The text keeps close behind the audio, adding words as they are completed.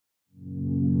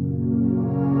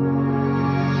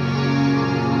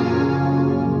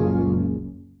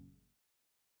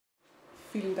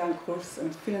Dank, Ruth,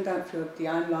 und vielen Dank für die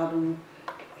Einladung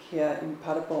hier in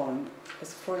Paderborn.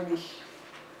 Es freut mich,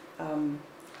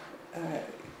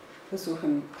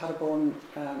 besuchen Paderborn.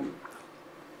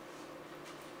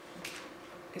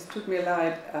 Es tut mir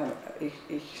leid,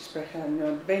 ich spreche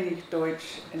nur wenig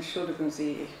Deutsch. Entschuldigen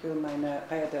Sie, ich will meine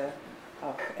Rede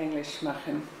auf Englisch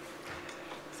machen.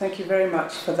 Thank you very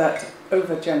much for that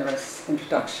over-generous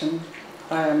introduction.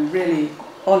 I am really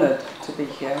honoured to be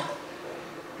here,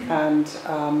 and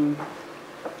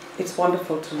it's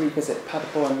wonderful to revisit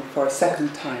Paderborn for a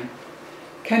second time.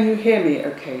 Can you hear me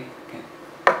okay?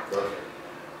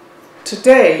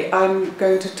 Today I'm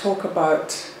going to talk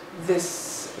about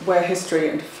this, where history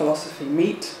and philosophy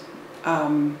meet,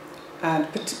 and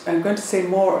I'm going to say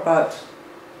more about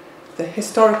the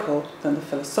historical than the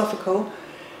philosophical,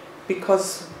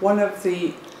 because one of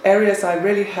the areas I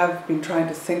really have been trying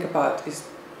to think about is,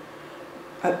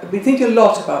 I've been thinking a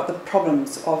lot about the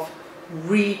problems of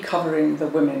recovering the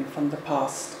women from the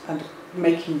past and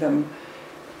making them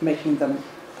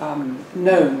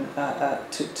known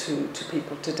to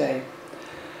people today.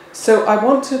 So I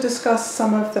want to discuss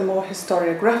some of the more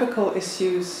historiographical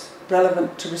issues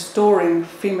relevant to restoring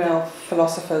female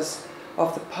philosophers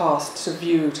of the past to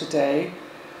view today.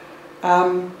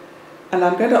 And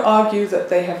I'm going to argue that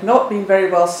they have not been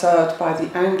very well served by the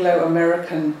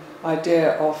Anglo-American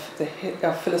idea of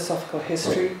philosophical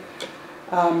history.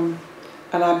 And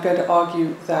I'm going to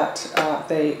argue that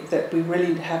that we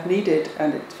really have needed,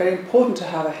 and it's very important to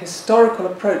have a historical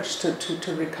approach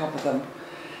to recover them.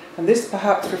 And this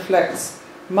perhaps reflects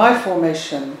my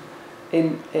formation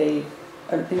in an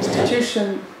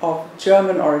institution of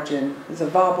German origin, the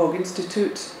Warburg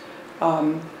Institute,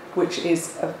 which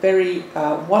is a very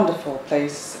wonderful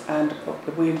place, and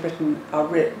we in Britain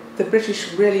the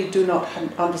British really do not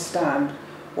understand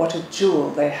what a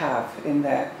jewel they have in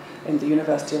the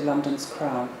University of London's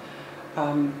crown.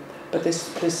 But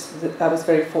I was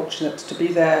very fortunate to be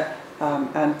there,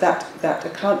 and that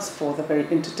accounts for the very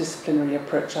interdisciplinary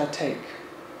approach I take.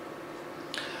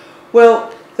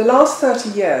 Well, the last 30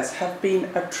 years have been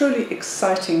a truly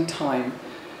exciting time.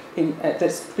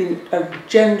 There's been a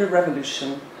gender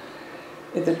revolution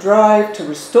in the drive to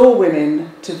restore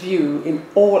women to view in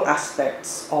all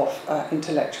aspects of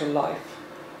intellectual life.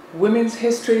 Women's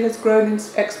history has grown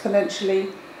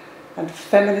exponentially, and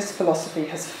feminist philosophy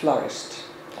has flourished.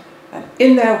 And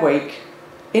in their wake,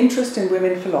 interest in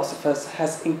women philosophers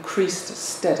has increased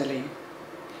steadily.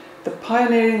 The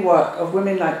pioneering work of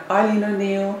women like Eileen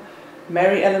O'Neill,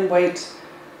 Mary Ellen Waite,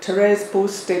 Therese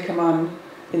Booth-Stekemann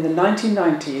in the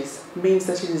 1990s means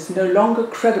that it is no longer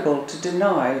credible to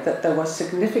deny that there were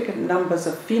significant numbers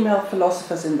of female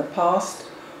philosophers in the past,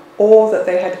 or that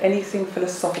they had anything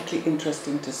philosophically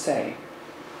interesting to say.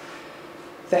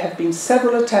 There have been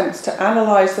several attempts to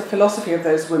analyse the philosophy of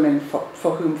those women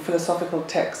for whom philosophical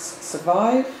texts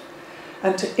survive,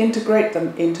 and to integrate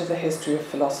them into the history of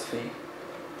philosophy.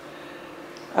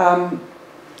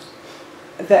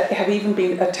 There have even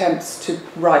been attempts to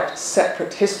write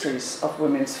separate histories of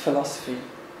women's philosophy.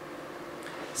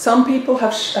 Some people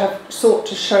have sought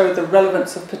to show the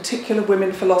relevance of particular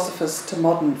women philosophers to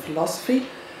modern philosophy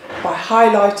by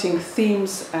highlighting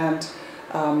themes and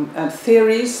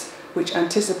theories which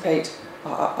anticipate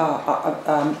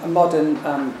modern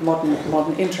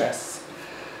interests.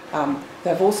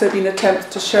 There have also been attempts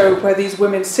to show where these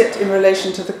women sit in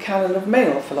relation to the canon of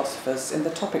male philosophers in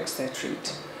the topics they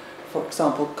treat. For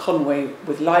example, Conway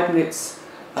with Leibniz,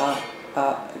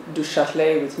 Du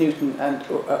Châtelet with Newton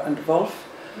and Wolff.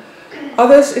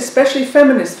 Others, especially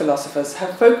feminist philosophers,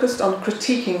 have focused on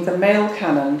critiquing the male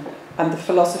canon and the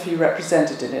philosophy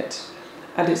represented in it,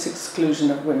 and its exclusion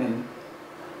of women.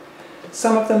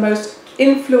 Some of the most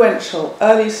influential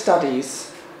early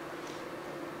studies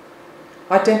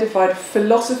identified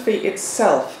philosophy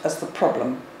itself as the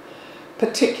problem,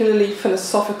 particularly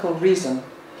philosophical reason,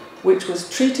 which was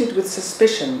treated with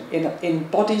suspicion in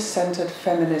body-centered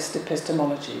feminist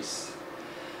epistemologies.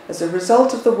 As a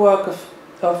result of the work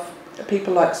of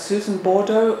people like Susan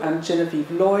Bordeaux and Genevieve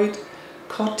Lloyd,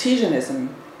 Cartesianism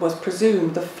was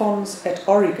presumed the fons et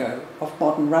origo of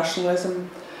modern rationalism,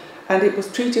 and it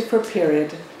was treated for a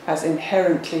period as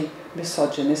inherently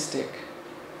misogynistic.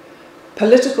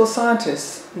 Political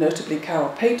scientists, notably Carol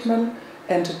Pateman,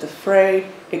 entered the fray,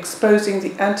 exposing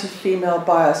the anti-female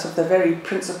bias of the very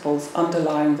principles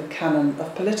underlying the canon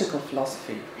of political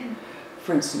philosophy,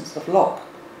 for instance of Locke.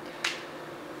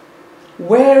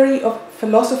 Wary of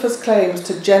philosophers' claims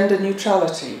to gender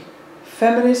neutrality,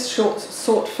 feminists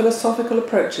sought philosophical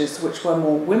approaches which were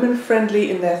more women-friendly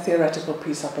in their theoretical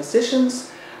presuppositions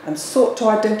and sought to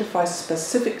identify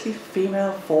specifically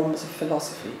female forms of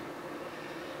philosophy.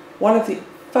 One of the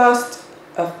first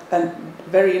and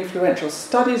very influential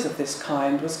studies of this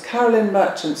kind was Carolyn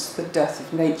Merchant's The Death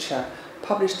of Nature,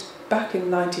 published back in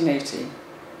 1980.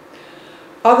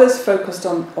 Others focused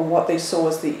on what they saw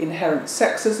as the inherent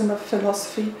sexism of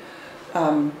philosophy.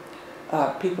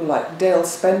 People like Dale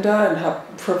Spender and her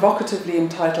provocatively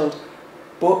entitled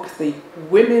book, The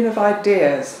Women of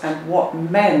Ideas and What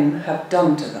Men Have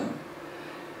Done to Them.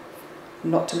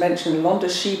 Not to mention Londa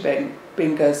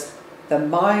Schiebinger The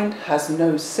Mind Has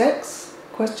No Sex? ?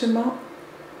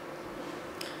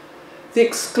 The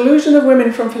exclusion of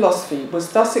women from philosophy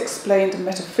was thus explained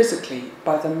metaphysically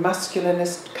by the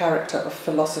masculinist character of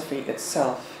philosophy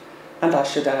itself, and I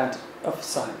should add, of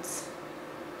science.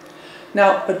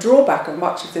 Now, a drawback of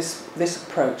much of this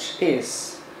approach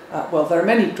is, well, there are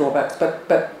many drawbacks, but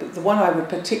the one I would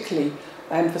particularly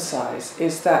emphasise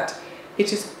is that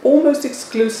it is almost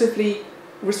exclusively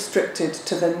restricted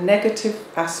to the negative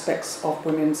aspects of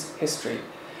women's history.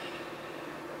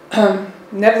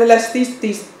 Nevertheless,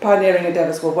 these pioneering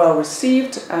endeavours were well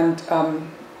received,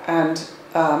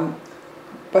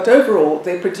 but overall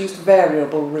they produced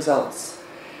variable results.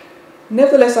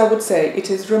 Nevertheless, I would say it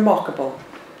is remarkable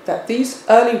that these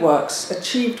early works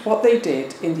achieved what they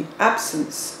did in the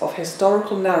absence of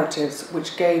historical narratives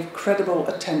which gave credible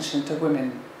attention to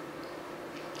women.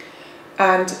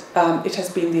 And it has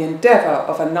been the endeavour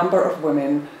of a number of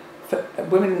women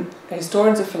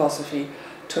historians of philosophy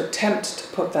to attempt to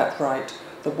put that right.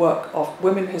 The work of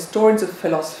women historians of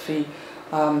philosophy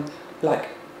like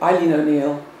Eileen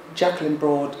O'Neill, Jacqueline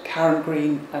Broad, Karen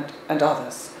Green and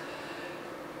others.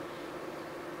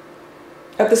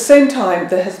 At the same time,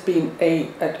 there has been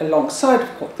alongside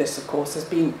this, of course, there's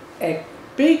been a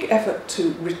big effort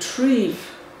to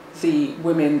retrieve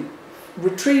women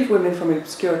from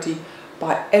obscurity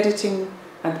by editing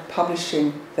and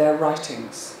publishing their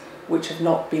writings, which have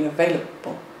not been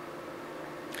available.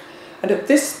 But at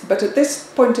this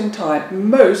point in time,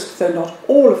 most, though not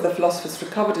all, of the philosophers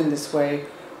recovered in this way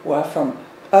were from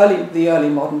the early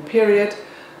modern period,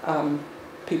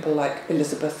 people like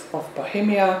Elizabeth of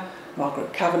Bohemia,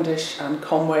 Margaret Cavendish, Anne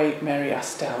Conway, Mary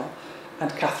Astell, and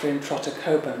Catherine Trotter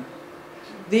Coburn.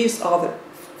 These are the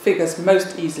figures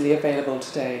most easily available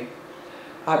today.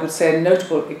 I would say a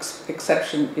notable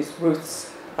exception is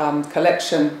Ruth's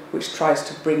collection, which tries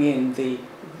to bring in the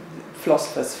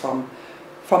philosophers from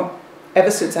ever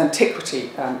since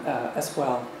antiquity as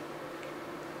well.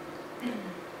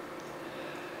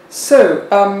 So,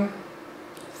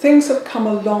 things have come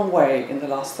a long way in the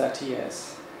last 30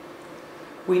 years.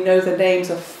 We know the names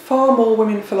of far more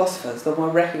women philosophers than were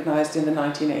recognised in the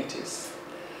 1980s.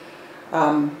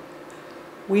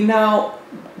 We now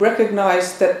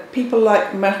recognise that people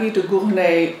like Marie de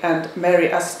Gournay and Mary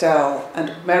Astell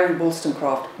and Mary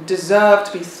Wollstonecraft deserve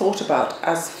to be thought about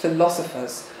as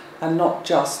philosophers and not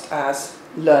just as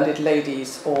learned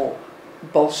ladies or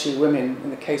bolshy women in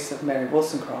the case of Mary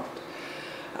Wollstonecraft.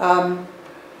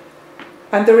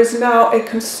 And there is now a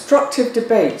constructive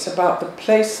debate about the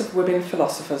place of women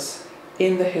philosophers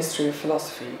in the history of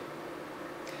philosophy.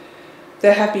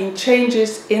 There have been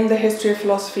changes in the history of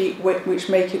philosophy which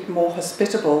make it more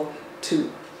hospitable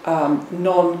to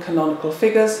non-canonical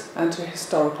figures and to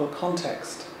historical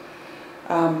context.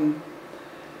 And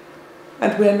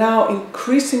we're now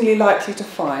increasingly likely to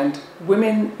find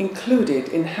women included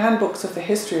in handbooks of the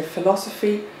history of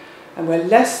philosophy, and we're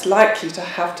less likely to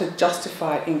have to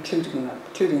justify including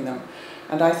them.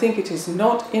 And I think it is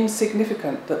not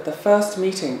insignificant that the first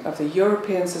meeting of the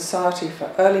European Society for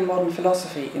Early Modern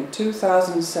Philosophy in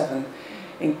 2007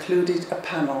 included a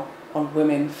panel on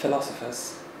women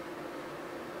philosophers.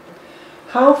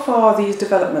 How far these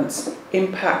developments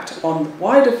impact on the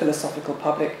wider philosophical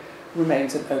public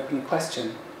remains an open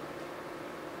question.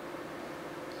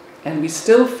 And we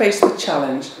still face the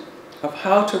challenge of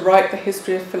how to write the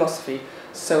history of philosophy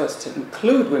so as to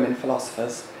include women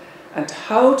philosophers, and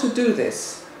how to do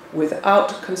this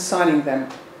without consigning them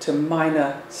to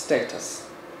minor status.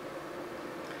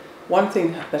 One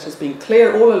thing that has been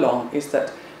clear all along is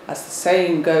that, as the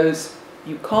saying goes,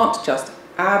 you can't just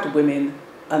add women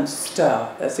and stir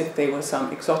as if they were some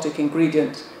exotic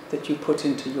ingredient that you put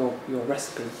into your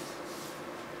recipe.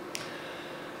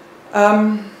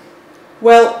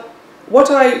 Well, what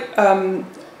I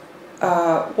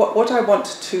want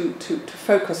to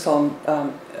focus on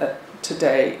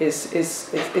today is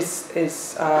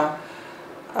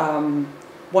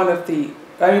one of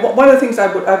the things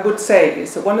I would say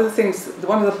is that one of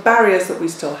the barriers that we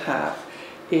still have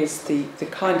is the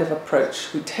kind of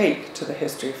approach we take to the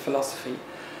history of philosophy.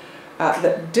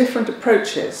 That different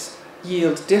approaches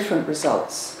yield different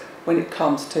results when it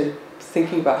comes to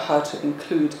thinking about how to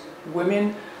include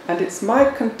women and it's my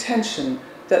contention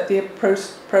that the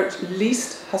approach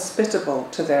least hospitable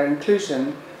to their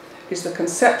inclusion is the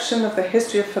conception of the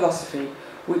history of philosophy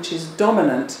which is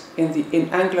dominant in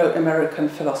Anglo-American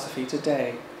philosophy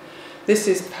today. This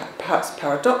is perhaps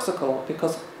paradoxical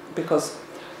because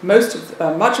much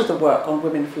of the work on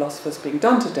women philosophers being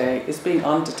done today is being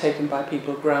undertaken by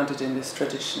people grounded in this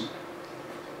tradition.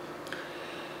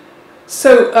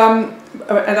 So,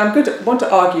 and I'm want to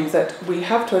argue that we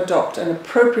have to adopt an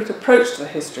appropriate approach to the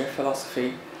history of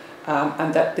philosophy,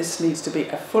 and that this needs to be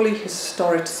a fully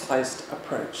historicised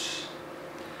approach.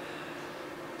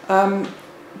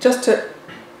 Just to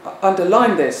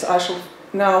underline this, I shall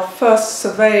now first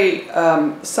survey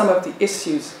some of the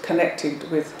issues connected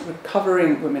with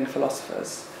recovering women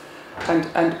philosophers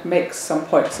and make some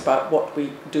points about what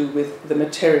we do with the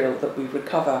material that we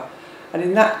recover. And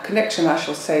in that connection I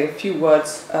shall say a few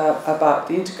words about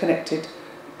the interconnected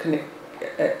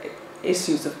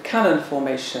issues of canon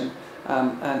formation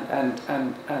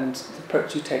and the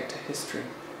approach you take to history.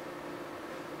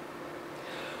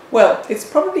 Well, it's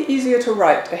probably easier to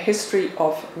write a history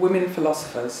of women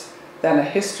philosophers than a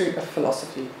history of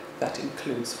philosophy that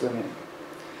includes women,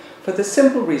 for the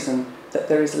simple reason that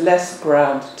there is less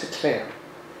ground to clear.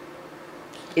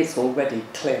 It's already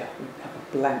clear. We have a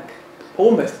blank,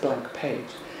 almost blank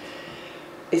page.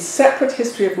 A separate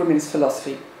history of women's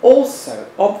philosophy also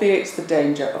obviates the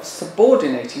danger of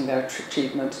subordinating their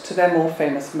achievement to their more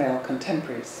famous male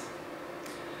contemporaries.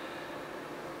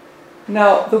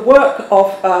 Now, the work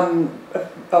of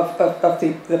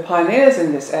the pioneers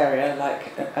in this area,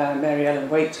 like Mary Ellen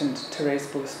Waite and Therese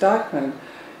Boos-Dijkman,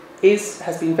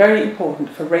 has been very important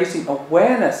for raising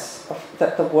awareness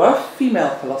that there were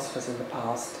female philosophers in the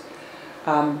past,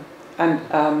 and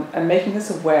making us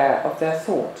aware of their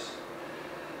thought.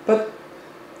 But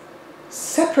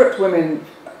separate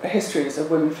histories of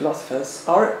women philosophers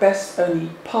are at best only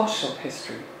partial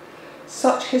history.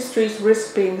 Such histories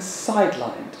risk being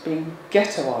sidelined, being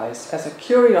ghettoised as a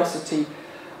curiosity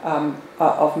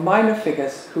of minor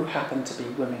figures who happen to be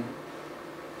women.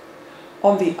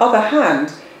 On the other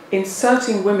hand,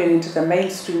 inserting women into the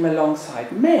mainstream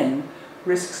alongside men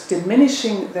risks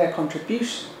diminishing their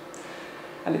contribution.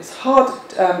 And it's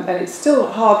still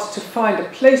hard to find a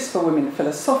place for women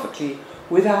philosophically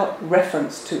without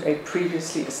reference to a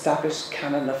previously established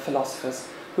canon of philosophers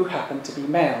who happen to be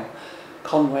male.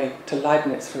 Conway to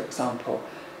Leibniz, for example,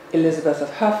 Elizabeth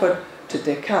of Hereford to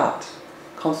Descartes,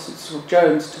 Constance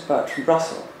Jones to Bertrand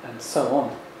Russell, and so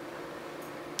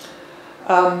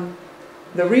on.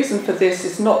 The reason for this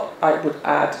is not, I would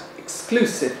add,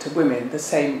 exclusive to women. The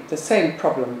same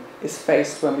problem is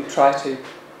faced when we try to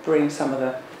bring some of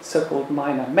the so-called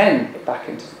minor men back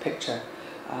into the picture.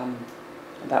 And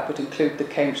that would include the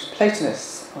Cambridge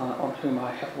Platonists on whom I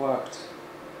have worked.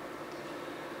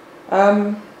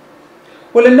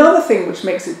 Well, another thing which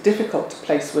makes it difficult to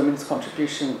place women's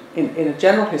contribution in a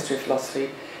general history of philosophy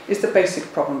is the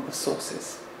basic problem of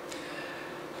sources.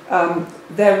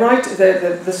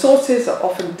 The sources are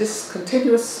often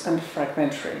discontinuous and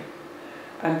fragmentary,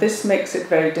 and this makes it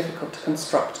very difficult to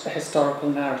construct a historical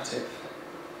narrative.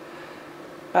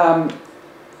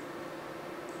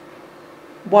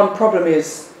 One problem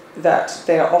is that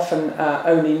they are often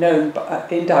only known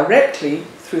indirectly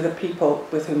through the people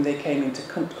with whom they came into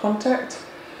contact.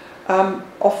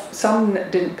 Some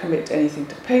didn't commit anything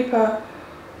to paper,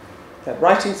 their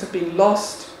writings have been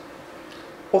lost,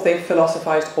 or they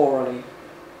philosophized orally.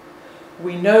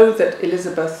 We know that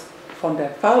Elizabeth von der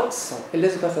Pfalz, or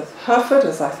Elizabeth of Hereford,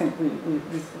 as I think we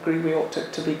agree we ought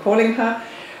to be calling her,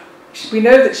 we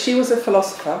know that she was a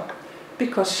philosopher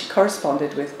because she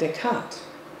corresponded with Descartes.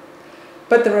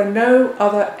 But there are no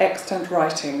other extant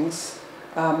writings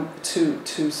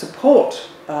to support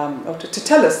or to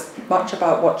tell us much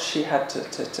about what she had to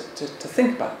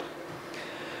think about.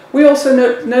 We also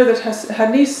know that her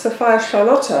niece Sophia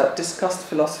Charlotta discussed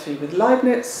philosophy with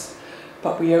Leibniz,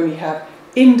 but we only have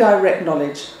indirect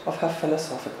knowledge of her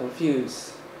philosophical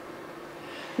views.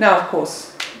 Now, of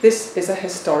course, this is a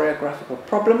historiographical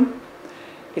problem.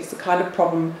 It's the kind of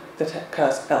problem that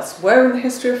occurs elsewhere in the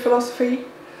history of philosophy.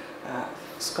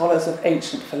 Scholars of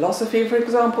ancient philosophy, for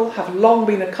example, have long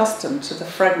been accustomed to the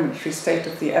fragmentary state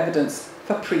of the evidence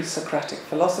for pre-Socratic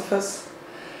philosophers,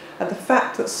 and the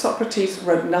fact that Socrates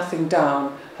wrote nothing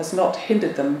down has not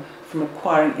hindered them from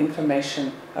acquiring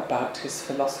information about his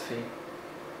philosophy.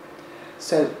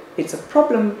 So it's a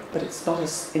problem, but it's not an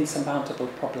insurmountable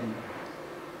problem.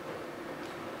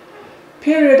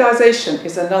 Periodization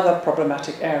is another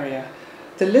problematic area.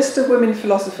 The list of women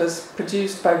philosophers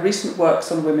produced by recent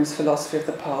works on women's philosophy of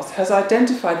the past has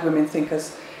identified women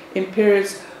thinkers in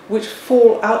periods which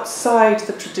fall outside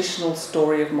the traditional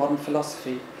story of modern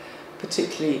philosophy,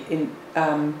 particularly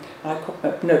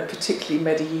particularly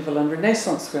medieval and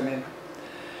Renaissance women.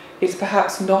 It's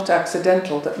perhaps not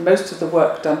accidental that most of the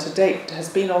work done to date has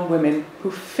been on women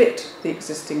who fit the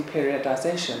existing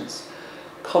periodizations.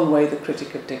 Conway, the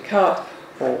critic of Descartes,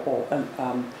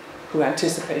 who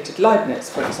anticipated Leibniz,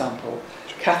 for example.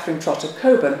 Catherine Trotter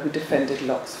Coburn, who defended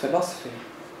Locke's philosophy.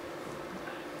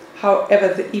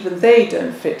 However, even they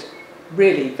don't fit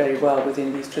really very well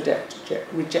within these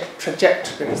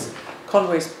trajectories.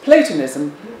 Conway's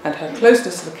Platonism and her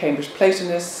closeness to the Cambridge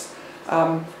Platonists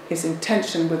is in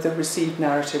tension with the received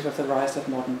narrative of the rise of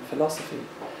modern philosophy,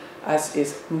 as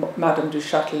is Madame du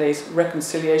Châtelet's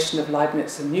reconciliation of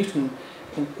Leibniz and Newton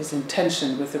is in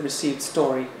tension with the received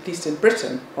story, at least in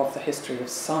Britain, of the history of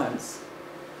science.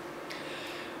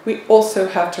 We also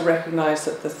have to recognise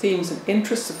that the themes and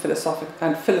interests of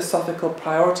philosophical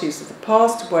priorities of the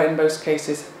past were in most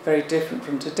cases very different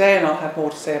from today, and I'll have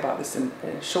more to say about this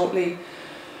shortly.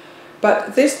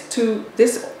 But this in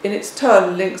its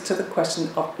turn links to the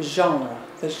question of genre,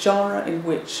 the genre in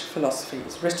which philosophy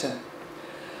is written.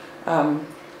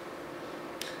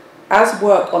 As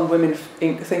work on women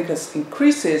thinkers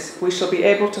increases, we shall be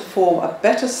able to form a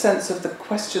better sense of the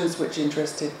questions which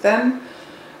interested them,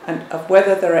 and of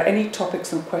whether there are any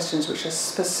topics and questions which are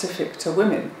specific to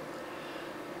women.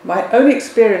 My own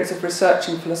experience of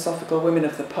researching philosophical women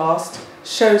of the past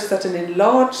shows that an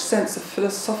enlarged sense of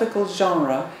philosophical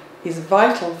genre is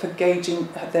vital for gauging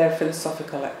their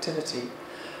philosophical activity.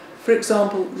 For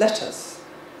example, letters.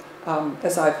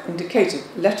 As I've indicated,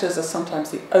 letters are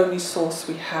sometimes the only source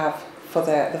we have for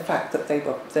the fact that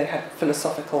they had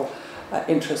philosophical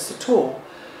interests at all.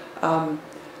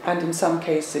 And in some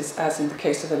cases, as in the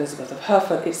case of Elizabeth of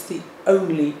Hereford, it's the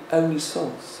only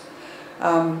source.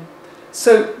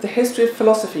 So the history of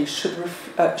philosophy should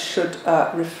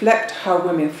reflect how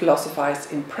women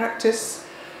philosophized in practice,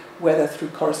 whether through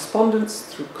correspondence,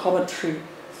 through commentary,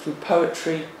 through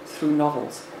poetry, through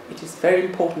novels. It is very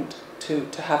important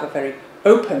to have a very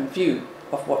open view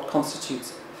of what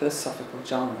constitutes philosophical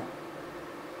genre.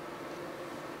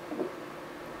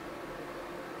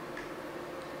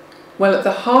 Well, at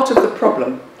the heart of the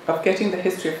problem of getting the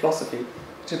history of philosophy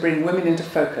to bring women into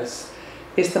focus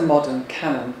is the modern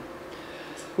canon,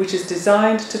 which is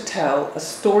designed to tell a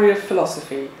story of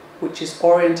philosophy which is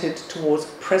oriented towards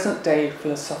present-day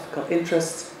philosophical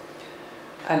interests,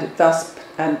 and it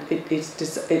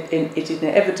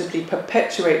inevitably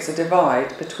perpetuates a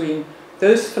divide between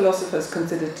those philosophers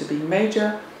considered to be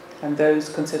major and those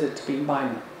considered to be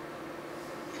minor.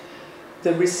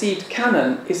 The received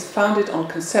canon is founded on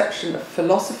conception of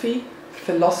philosophy,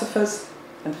 philosophers,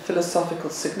 and philosophical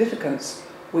significance,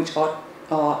 which are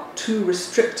too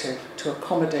restrictive to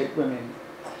accommodate women.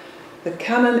 The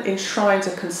canon enshrines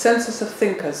a consensus of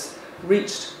thinkers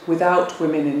reached without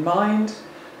women in mind,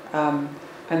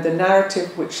 and the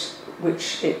narrative which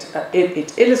it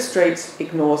illustrates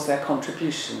ignores their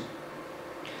contribution.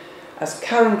 As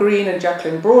Karen Green and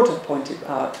Jacqueline Broad have pointed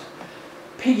out,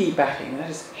 piggybacking, that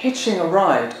is, hitching a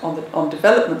ride on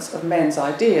developments of men's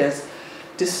ideas,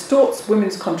 distorts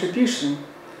women's contribution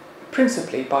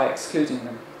principally by excluding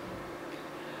them.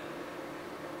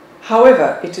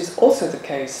 However, it is also the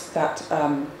case that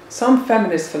some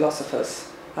feminist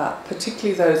philosophers,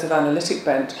 particularly those of analytic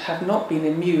bent, have not been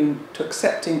immune to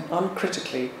accepting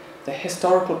uncritically the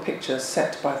historical picture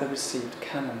set by the received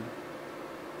canon.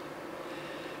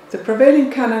 The prevailing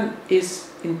canon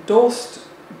is endorsed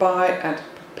by and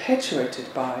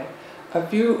perpetuated by a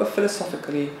view of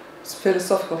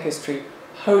philosophical history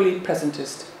wholly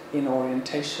presentist in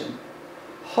orientation,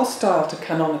 hostile to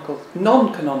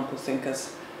non-canonical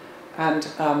thinkers, and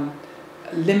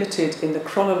limited in the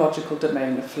chronological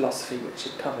domain of philosophy which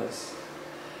it covers.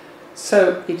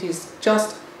 So it is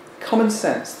just common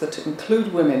sense that to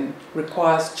include women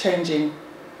requires changing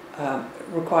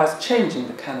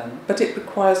the canon, but it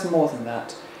requires more than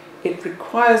that. It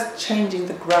requires changing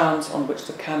the grounds on which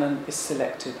the canon is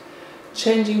selected,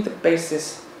 changing the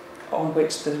basis on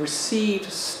which the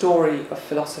received story of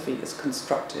philosophy is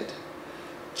constructed,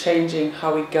 changing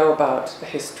how we go about the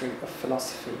history of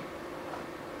philosophy.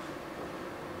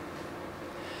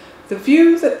 The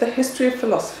view that the history of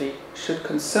philosophy should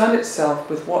concern itself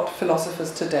with what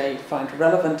philosophers today find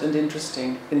relevant and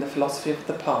interesting in the philosophy of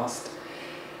the past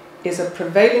is a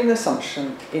prevailing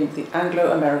assumption in the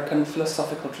Anglo-American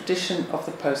philosophical tradition of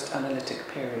the post-analytic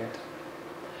period.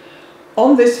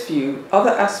 On this view, other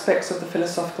aspects of the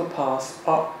philosophical past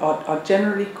are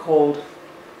generally called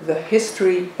the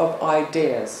history of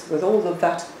ideas, with all of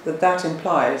that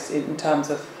implies in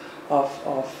terms of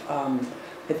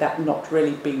that not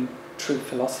really being true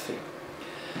philosophy.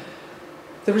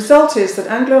 The result is that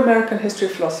Anglo-American history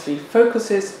of philosophy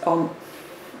focuses on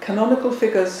canonical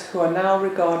figures who are now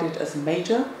regarded as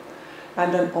major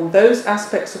and on those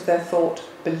aspects of their thought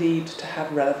believed to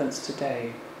have relevance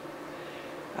today.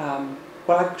 Well,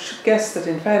 I should guess that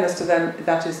in fairness to them,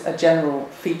 that is a general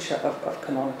feature of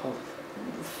canonical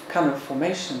canon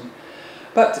formation.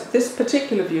 But this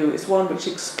particular view is one which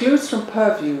excludes from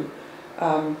purview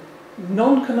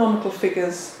non-canonical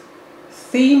figures,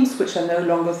 themes which are no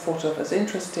longer thought of as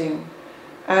interesting,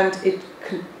 and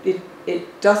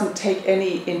it doesn't take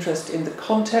any interest in the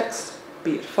context,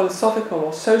 be it philosophical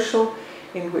or social,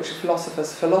 in which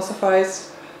philosophers philosophized,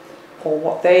 or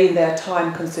what they in their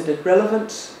time considered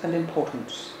relevant and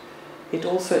important. It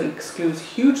also excludes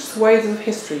huge swathes of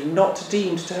history not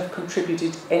deemed to have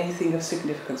contributed anything of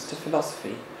significance to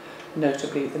philosophy,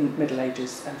 notably the Middle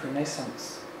Ages and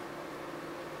Renaissance.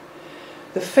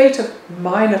 The fate of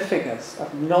minor figures,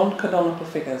 of non-canonical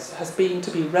figures, has been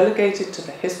to be relegated to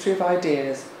the history of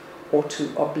ideas or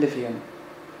to oblivion.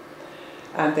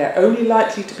 And they're only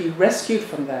likely to be rescued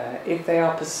from there if they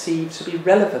are perceived to be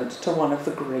relevant to one of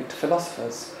the great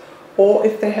philosophers, or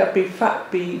if they have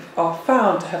are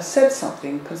found to have said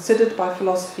something considered by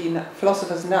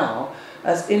philosophers now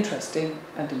as interesting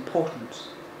and important.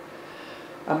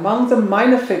 Among the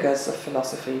minor figures of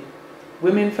philosophy,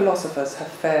 women philosophers have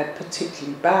fared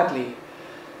particularly badly.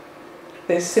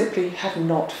 They simply have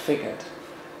not figured.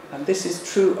 And this is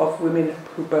true of women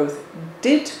who both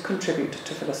did contribute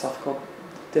to philosophical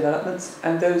developments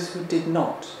and those who did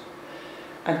not.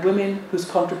 And women whose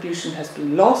contribution has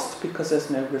been lost because there's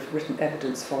no written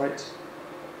evidence for it,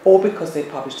 or because they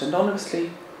published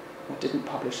anonymously or didn't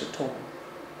publish at all.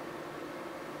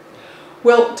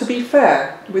 Well, to be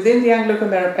fair, within the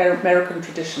Anglo-American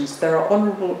traditions, there are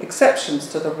honourable exceptions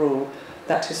to the rule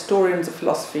that historians of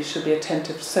philosophy should be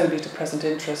attentive solely to present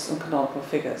interests and canonical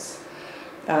figures.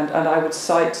 And I would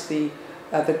cite the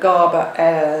Garber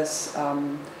Ayres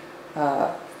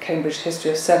Cambridge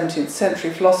History of 17th Century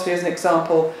Philosophy as an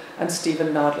example, and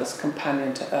Stephen Nadler's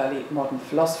Companion to Early Modern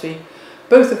Philosophy,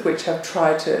 both of which have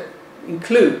tried to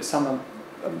include some of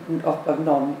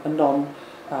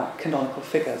non-canonical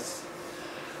figures.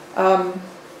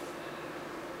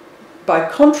 By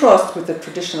contrast with the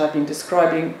tradition I've been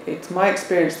describing, it's my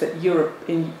experience that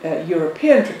in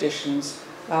European traditions,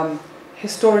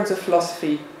 historians of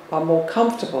philosophy are more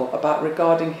comfortable about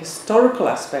regarding historical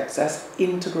aspects as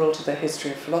integral to the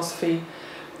history of philosophy,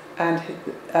 and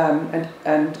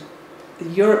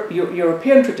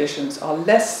European traditions are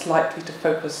less likely to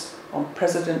focus on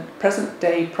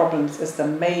present-day problems as the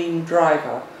main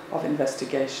driver of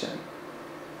investigation.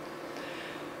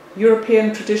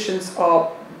 European traditions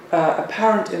are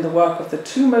apparent in the work of the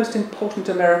two most important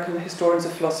American historians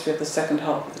of philosophy of the second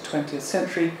half of the 20th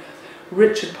century,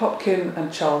 Richard Popkin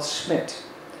and Charles Schmidt,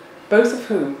 both of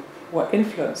whom were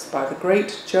influenced by the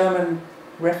great German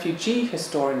refugee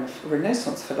historian of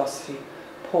Renaissance philosophy,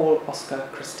 Paul Oskar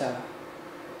Christella.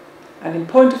 And in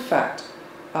point of fact,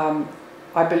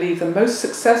 I believe the most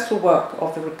successful work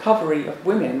of the recovery of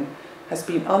women has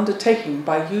been undertaken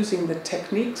by using the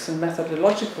techniques and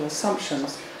methodological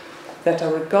assumptions that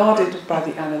are regarded by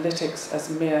the analytics as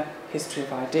mere history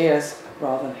of ideas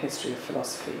rather than history of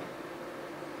philosophy.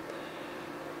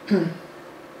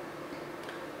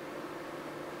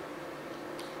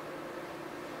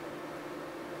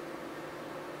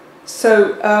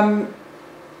 So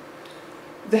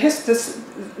the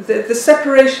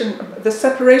separation of the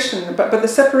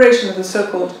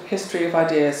so-called history of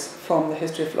ideas from the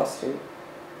history of philosophy,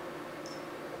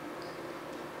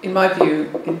 in my view,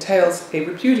 entails a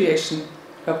repudiation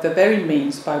of the very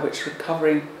means by which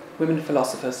recovering women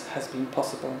philosophers has been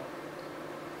possible.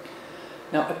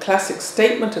 Now, a classic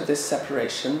statement of this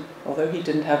separation, although he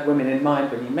didn't have women in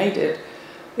mind when he made it,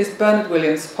 is Bernard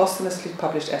Williams' posthumously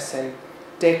published essay,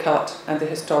 Descartes and the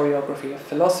Historiography of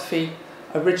Philosophy.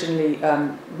 Originally,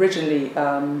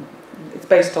 it's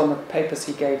based on the papers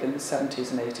he gave in the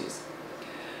 70s and 80s.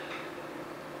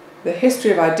 The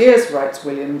history of ideas, writes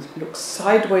Williams, looks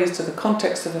sideways to the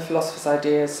context of the philosopher's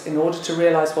ideas in order to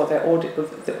realise what the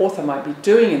author might be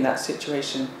doing in that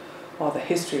situation, while the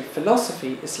history of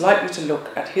philosophy is likely to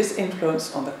look at his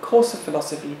influence on the course of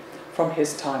philosophy from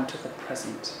his time to the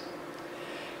present.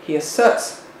 He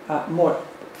asserts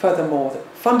furthermore that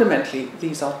fundamentally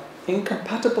these are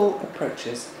incompatible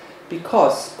approaches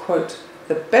because, quote,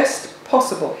 the best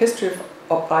possible history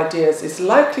of ideas is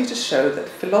likely to show that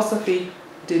philosophy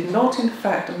did not in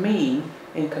fact mean,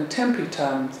 in contemporary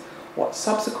terms, what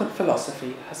subsequent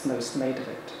philosophy has most made of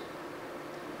it.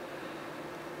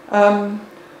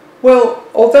 Well,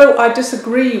 although I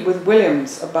disagree with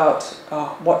Williams about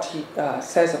what he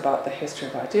says about the history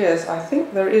of ideas, I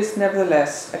think there is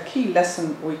nevertheless a key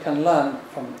lesson we can learn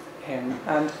from him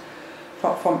and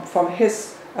from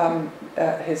his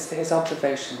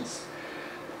observations.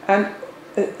 And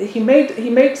he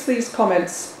makes these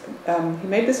comments. He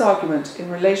made this argument in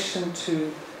relation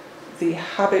to the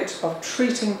habit of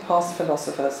treating past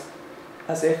philosophers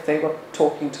as if they were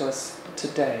talking to us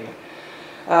today.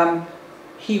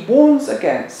 He warns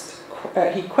against,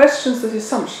 he questions the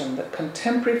assumption that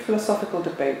contemporary philosophical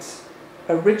debates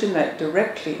originate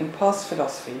directly in past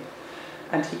philosophy,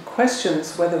 and he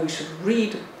questions whether we should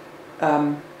read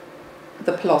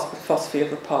the philosophy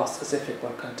of the past as if it were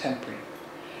contemporary.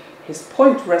 His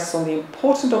point rests on the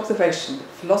important observation that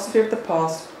philosophy of the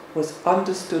past was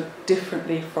understood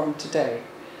differently from today,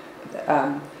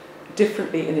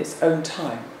 differently in its own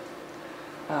time.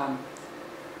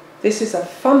 This is a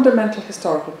fundamental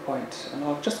historical point, and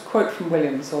I'll just quote from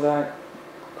Williams, although it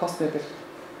cost me a bit,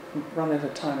 run over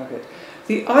time a bit.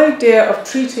 The idea of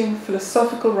treating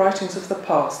philosophical writings of the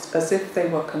past as if they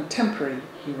were contemporary,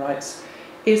 he writes,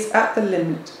 is at the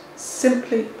limit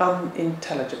simply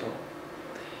unintelligible.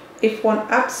 If one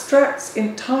abstracts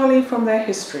entirely from their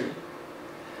history,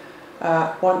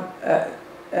 one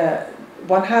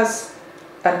has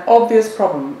an obvious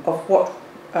problem of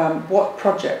what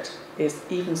project one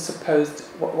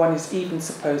is even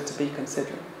supposed to be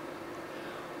considering.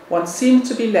 One seems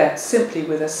to be left simply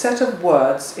with a set of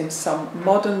words in some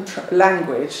modern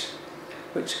language,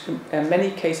 which in many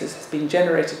cases has been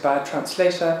generated by a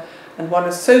translator, and one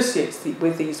associates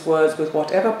with these words with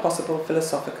whatever possible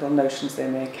philosophical notions they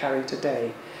may carry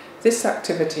today. This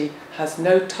activity has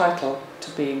no title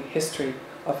to being history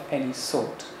of any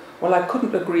sort. Well, I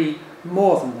couldn't agree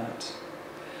more than that.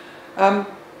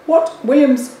 What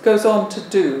Williams goes on to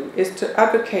do is to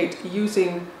advocate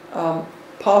using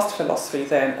past philosophy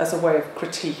then as a way of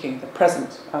critiquing the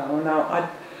present. Now,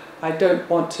 I don't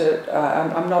want to.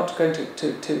 I'm not going to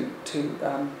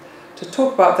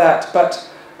talk about that. But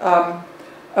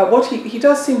what he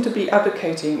does seem to be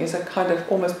advocating is a kind of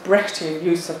almost Brechtian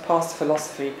use of past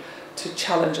philosophy to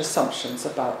challenge assumptions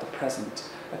about the present,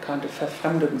 a kind of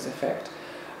Verfremdungseffect.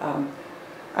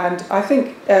 And I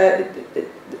think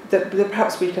that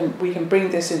perhaps we can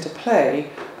bring this into play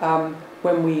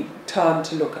when we turn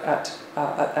to look at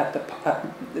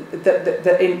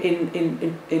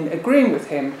in agreeing with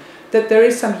him that there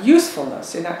is some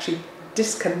usefulness in actually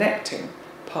disconnecting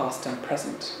past and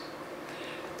present.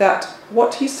 That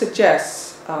what he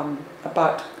suggests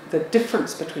about the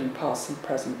difference between past and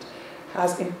present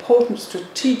has important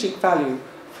strategic value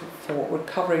for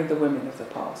recovering the women of the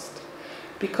past,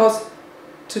 because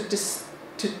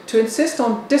to insist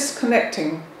on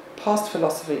disconnecting past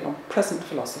philosophy and present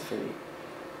philosophy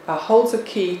holds a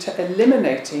key to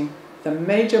eliminating the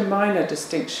major-minor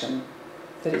distinction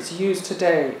that is used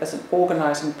today as an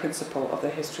organising principle of the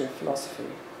history of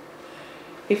philosophy.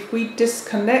 If we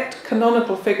disconnect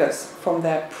canonical figures from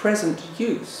their present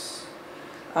use,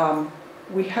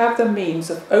 we have the means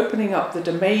of opening up the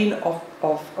domain of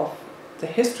the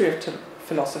history of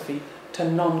philosophy to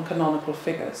non-canonical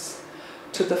figures,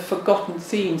 to the forgotten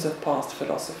themes of past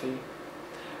philosophy.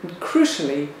 And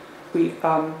crucially, we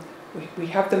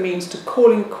have the means to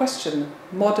call in question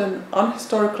modern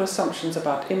unhistorical assumptions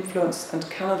about influence and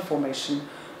canon formation,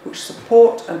 which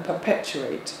support and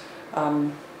perpetuate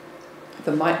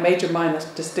the major-minor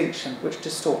distinction which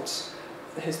distorts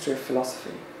the history of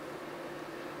philosophy.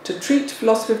 To treat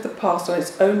philosophy of the past on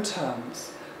its own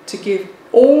terms, to give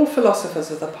all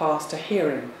philosophers of the past a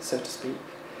hearing, so to speak,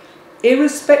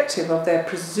 irrespective of their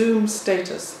presumed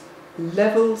status,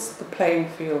 levels the playing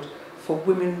field for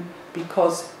women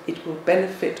because it will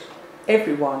benefit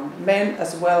everyone, men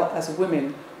as well as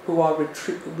women who are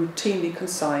routinely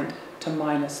consigned to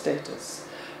minor status.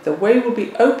 The way will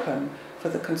be open for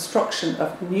the construction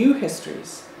of new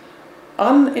histories,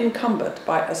 unencumbered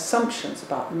by assumptions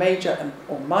about major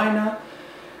or minor,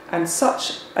 and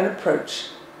such an approach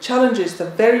challenges the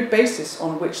very basis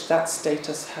on which that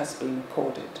status has been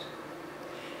accorded.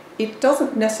 It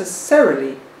doesn't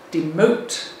necessarily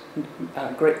demote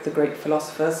the great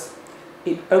philosophers.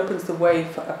 It opens the way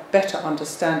for a better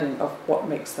understanding of what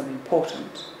makes them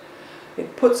important.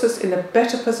 It puts us in a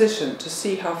better position to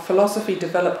see how philosophy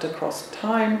developed across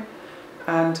time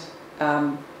and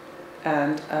to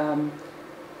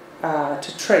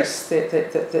trace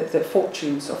the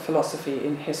fortunes of philosophy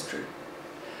in history.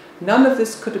 None of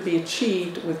this could be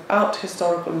achieved without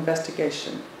historical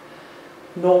investigation,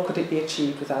 nor could it be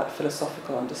achieved without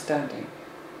philosophical understanding.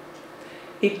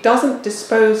 It doesn't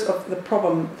dispose of the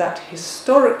problem that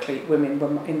historically women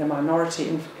were in the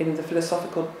minority in the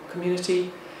philosophical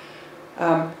community,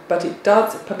 but it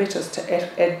does permit us to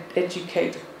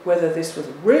educate whether this was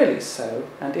really so,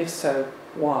 and if so,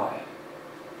 why.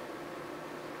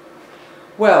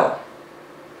 Well,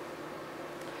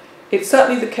 it's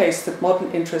certainly the case that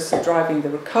modern interests are driving the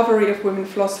recovery of women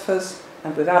philosophers,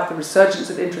 and without the resurgence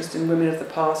of interest in women of the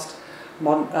past,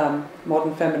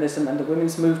 modern feminism and the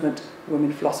women's movement,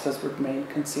 women philosophers would remain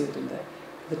concealed in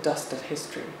the dust of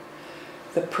history.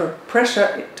 The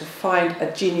pressure to find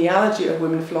a genealogy of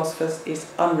women philosophers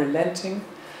is unrelenting,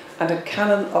 and a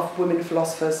canon of women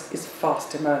philosophers is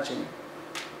fast emerging.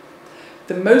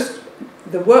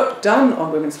 The work done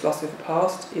on women's philosophy of the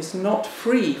past is not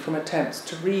free from attempts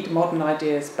to read modern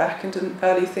ideas back into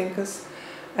early thinkers,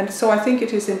 and so I think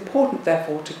it is important,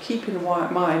 therefore, to keep in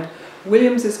mind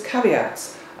Williams's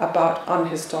caveats about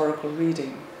unhistorical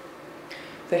reading.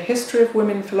 The history of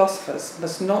women philosophers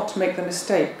must not make the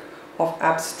mistake of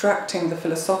abstracting the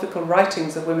philosophical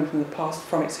writings of women from the past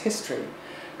from its history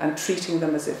and treating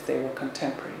them as if they were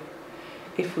contemporary.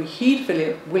 If we heed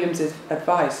Williams's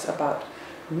advice about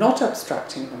not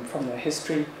abstracting them from their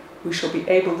history, we shall be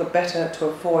able the better to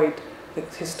avoid the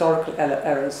historical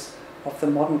errors of the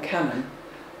modern canon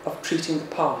of treating the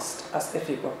past as if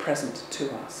it were present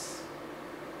to us.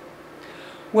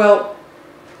 Well,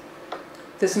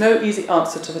 there's no easy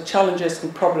answer to the challenges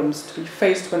and problems to be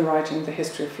faced when writing the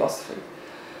history of philosophy.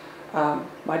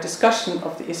 My discussion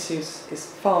of the issues is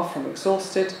far from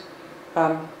exhausted.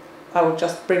 I will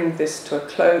just bring this to a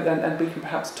close, and we can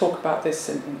perhaps talk about this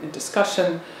in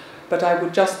discussion, but I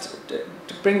would just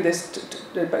bring this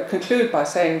conclude by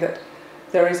saying that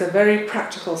there is a very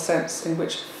practical sense in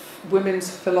which women's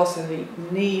philosophy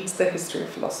needs the history of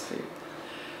philosophy.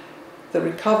 The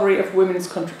recovery of women's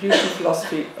contribution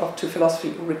to philosophy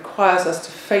requires us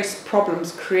to face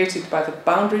problems created by the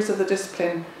boundaries of the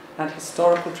discipline and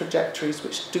historical trajectories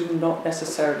which do not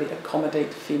necessarily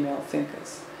accommodate female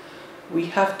thinkers. We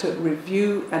have to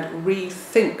review and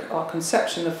rethink our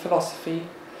conception of philosophy,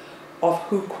 of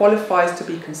who qualifies to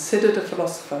be considered a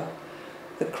philosopher,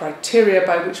 the criteria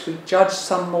by which we judge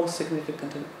some more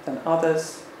significant than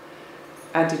others,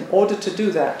 and in order to do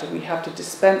that, we have to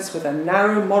dispense with a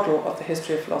narrow model of the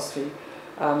history of philosophy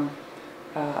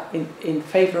in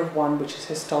favour of one which is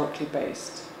historically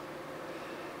based.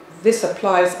 This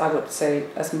applies, I would say,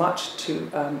 as much to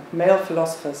male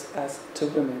philosophers as to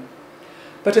women.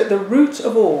 But at the root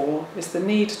of all is the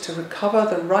need to recover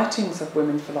the writings of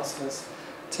women philosophers,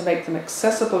 to make them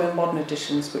accessible in modern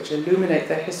editions which illuminate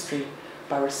their history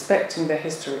by respecting their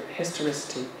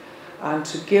historicity, and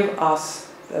to give us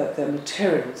the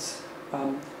materials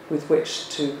with which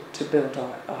to build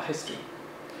our history.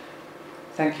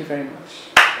 Thank you very much.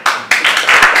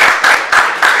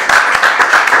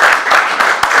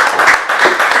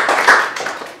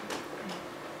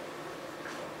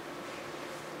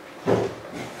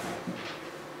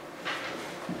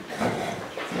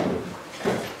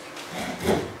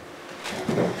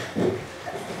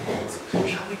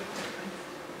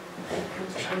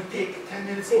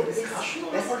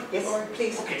 Yes,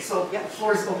 please. Okay, so the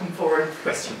floor is open for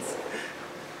questions.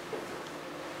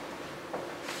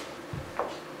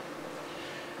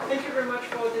 Thank you very much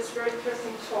for this very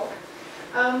interesting talk.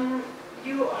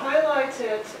 You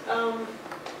highlighted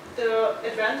the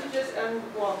advantages and,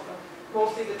 well,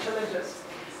 mostly the challenges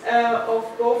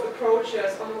of both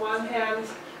approaches. On the one hand,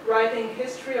 writing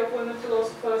history of women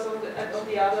philosophers, and on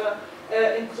the other,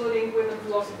 including women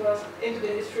philosophers into the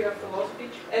history of philosophy.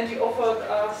 And you offered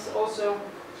us also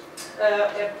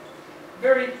a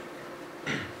very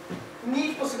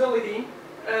neat possibility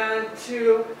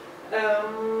to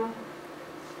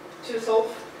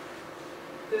solve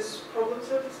this problem,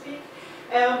 so to speak.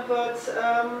 But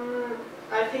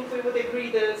I think we would agree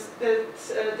that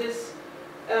this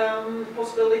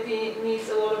possibility needs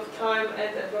a lot of time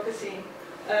and advocacy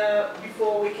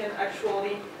before we can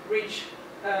actually reach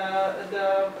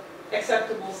the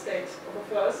acceptable state of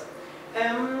affairs.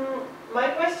 My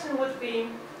question would be,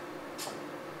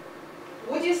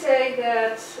 would you say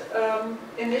that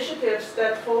initiatives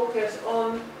that focus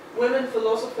on women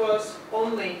philosophers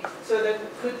only, so that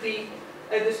could be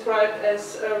described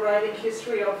as writing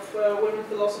history of women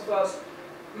philosophers,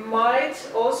 might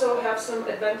also have some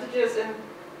advantages in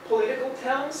political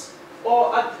terms,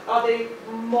 or are they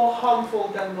more harmful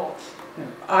than not?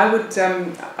 I would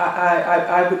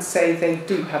say they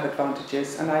do have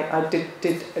advantages, and I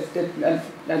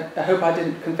hope I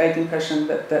didn't convey the impression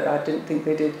that I didn't think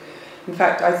they did. In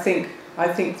fact, I think I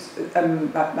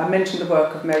mentioned the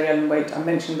work of Mary Ellen Waite. I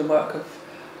mentioned the work of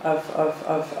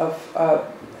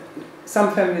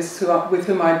some feminists with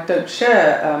whom I don't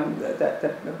share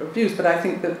their views, but I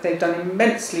think that they've done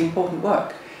immensely important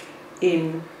work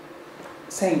in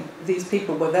saying these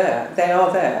people were there, they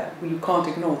are there, you can't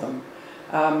ignore them.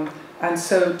 And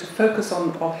so to focus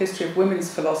on the history of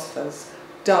women's philosophers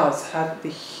does have the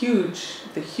huge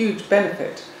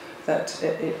benefit that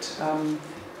it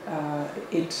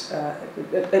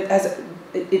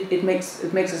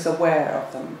makes us aware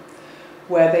of them,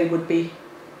 where they would be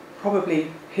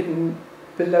probably hidden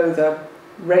below the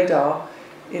radar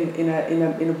in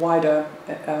a wider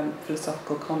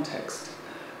philosophical context.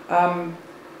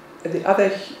 The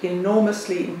other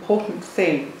enormously important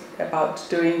thing about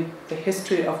doing the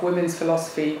history of women's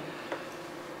philosophy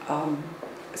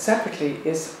separately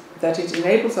is that it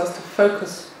enables us to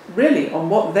focus really on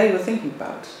what they were thinking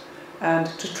about and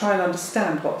to try and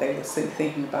understand what they were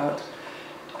thinking about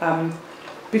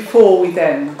before we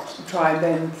then try and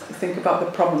then think about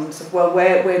the problems of, well,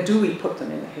 where do we put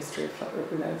them in the history of,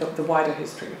 the wider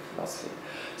history of philosophy.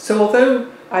 So although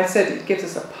I said it gives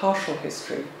us a partial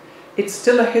history, it's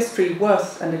still a history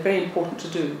worth and very important to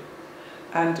do.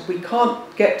 And we can't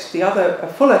get a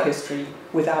fuller history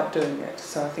without doing it.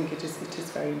 So I think it is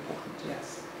very important,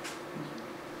 yes.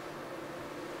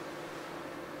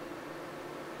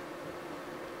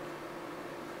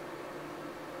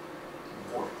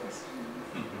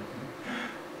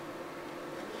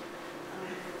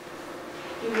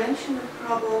 You mentioned a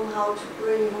problem how to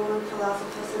bring women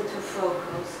philosophers into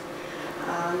focus.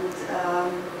 And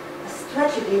a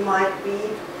strategy might be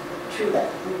to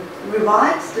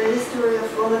revise the history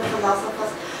of women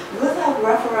philosophers without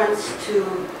reference to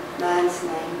man's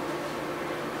name.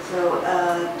 So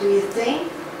do you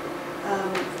think,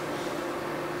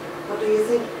 what do you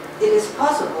think it is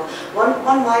possible?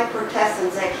 One might protest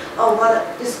and say, oh, what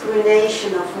a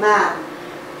discrimination of man.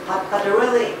 But a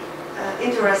really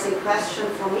interesting question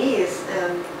for me is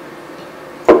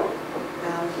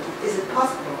it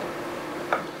possible?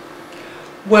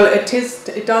 Well,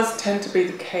 it does tend to be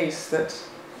the case that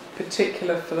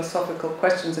particular philosophical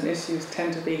questions and issues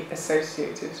tend to be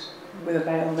associated with a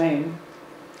male name.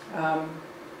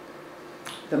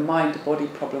 The mind-body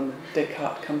problem,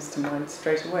 Descartes comes to mind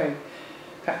straight away. In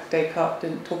fact, Descartes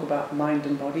didn't talk about mind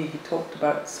and body, he talked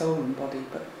about soul and body,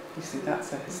 but you see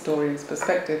that's a historian's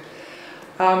perspective.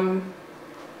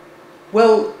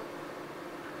 Well,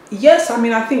 yes, I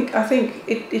mean, I think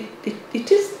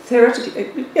it is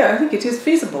theoretically, I think it is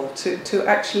feasible to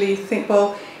actually think,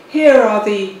 well, here are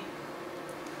these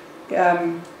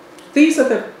are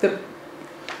the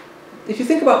if you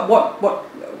think about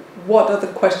what are the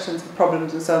questions and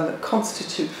problems and so on that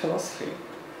constitute philosophy,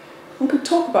 one could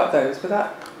talk about those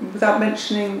without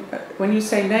mentioning, when you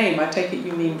say name, I take it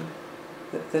you mean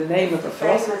the name of a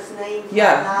philosopher. Famous names,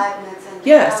 yeah. Leibniz and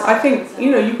Yes, I think, so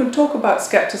you can talk about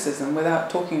skepticism without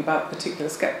talking about particular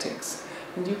skeptics.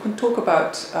 And you can talk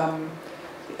about, I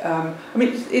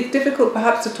mean, it's difficult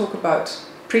perhaps to talk about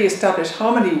pre-established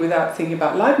harmony without thinking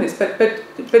about Leibniz,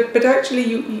 but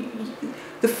actually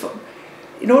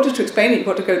in order to explain it, you've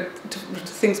got to go to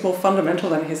things more fundamental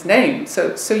than his name.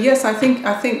 So yes, I think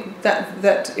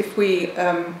that if we,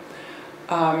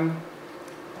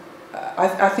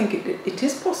 I think it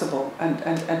is possible, and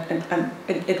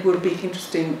it would be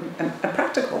interesting and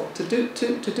practical to do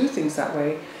things that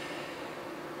way.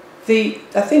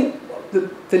 I think the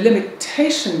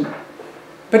limitation,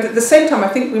 but at the same time, I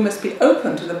think we must be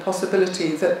open to the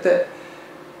possibility that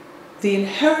the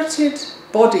inherited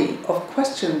body of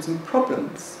questions and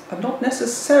problems are not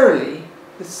necessarily,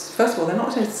 first of all, they're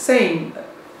not the same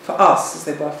for us as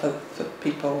they were for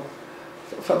people,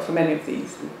 for many of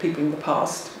these people in the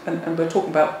past, and we're talking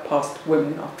about past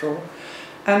women after all.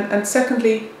 And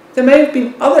secondly, there may have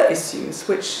been other issues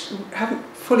which haven't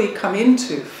fully come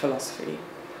into philosophy,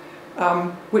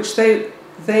 which they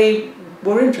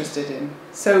were interested in.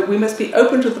 So we must be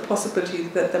open to the possibility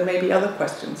that there may be other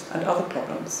questions and other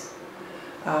problems.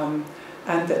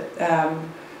 And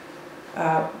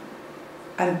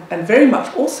and very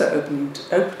much also open to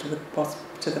the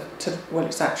well,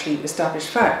 it's actually established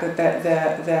fact that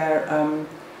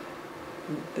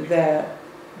their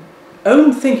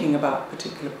own thinking about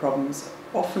particular problems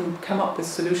often come up with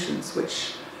solutions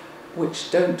which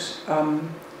don't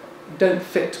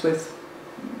fit with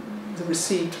the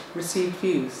received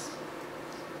views.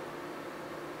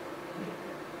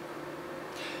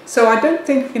 So I don't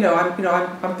think,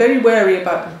 I'm very wary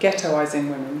about ghettoizing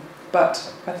women,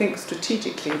 but I think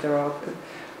strategically there are,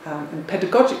 and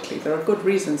pedagogically, there are good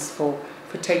reasons for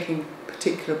taking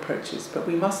particular approaches, but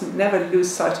we mustn't never lose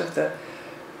sight of the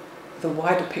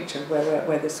wider picture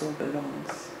where this all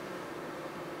belongs.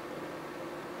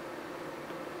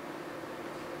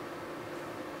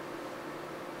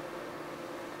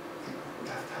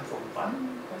 time for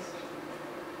one question.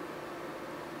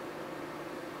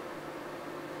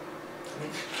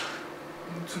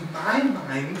 To my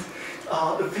mind,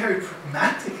 a very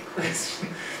pragmatic question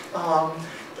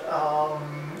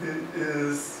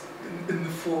is in the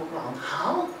foreground.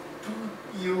 How do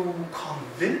you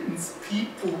convince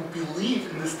people who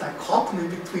believe in this dichotomy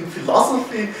between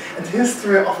philosophy and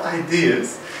history of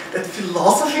ideas that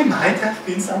philosophy might have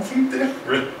been something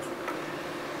different?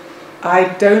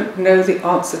 I don't know the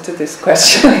answer to this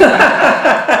question.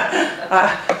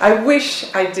 I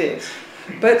wish I did.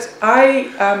 But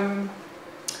I'm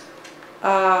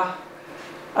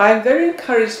very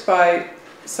encouraged by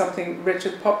something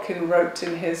Richard Popkin wrote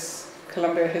in his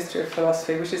Columbia History of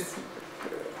Philosophy, which is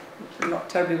not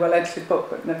terribly well edited book,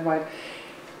 but never mind.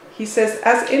 He says,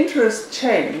 as interests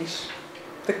change,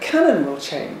 the canon will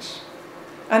change.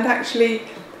 And actually,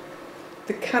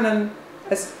 the canon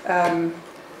as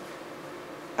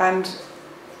and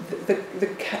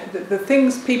the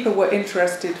things people were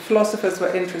interested, philosophers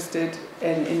were interested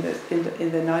in the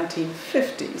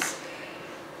 1950s,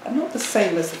 are not the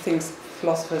same as the things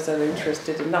philosophers are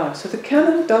interested in now. So the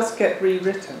canon does get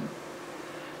rewritten.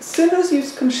 As soon as you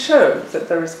can show that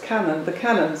there is canon, the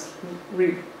canons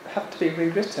have to be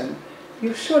rewritten.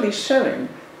 You're surely showing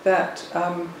that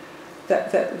the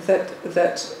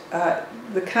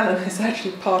canon is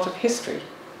actually part of history.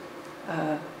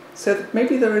 So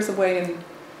maybe there is a way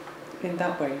in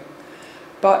that way.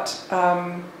 But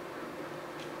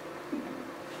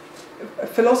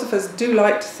philosophers do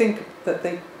like to think that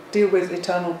they deal with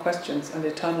eternal questions and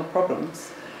eternal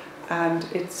problems, and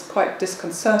it's quite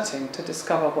disconcerting to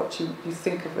discover what you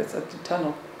think of as an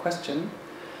eternal question.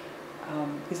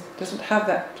 It doesn't have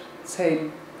that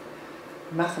same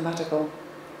mathematical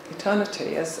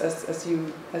eternity as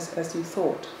you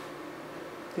thought.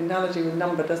 The analogy with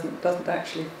number doesn't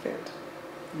actually fit.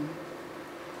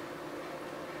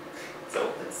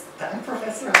 So it's time,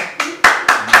 Professor.